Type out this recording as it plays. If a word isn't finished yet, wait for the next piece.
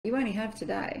You only have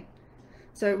today.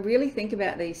 So really think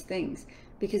about these things,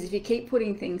 because if you keep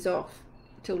putting things off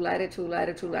till later,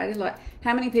 like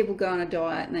how many people go on a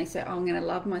diet and they say, oh, I'm going to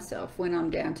love myself when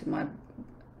I'm down to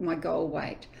my goal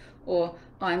weight, or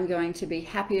I'm going to be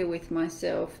happier with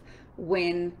myself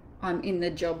when I'm in the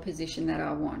job position that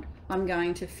I want. I'm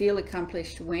going to feel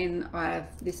accomplished when I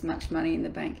have this much money in the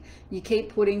bank. You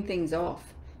keep putting things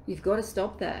off. You've got to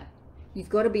stop that. You've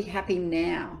got to be happy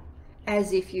now,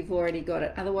 as if you've already got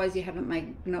it. Otherwise you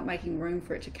not making room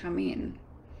for it to come in.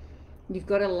 You've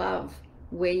got to love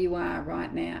where you are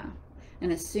right now.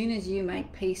 And as soon as you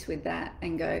make peace with that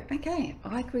and go, okay,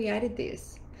 I created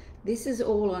this. This is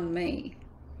all on me.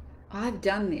 I've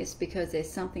done this because there's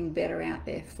something better out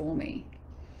there for me.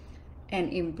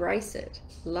 And embrace it,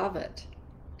 love it.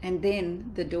 And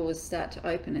then the doors start to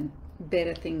open and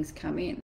better things come in.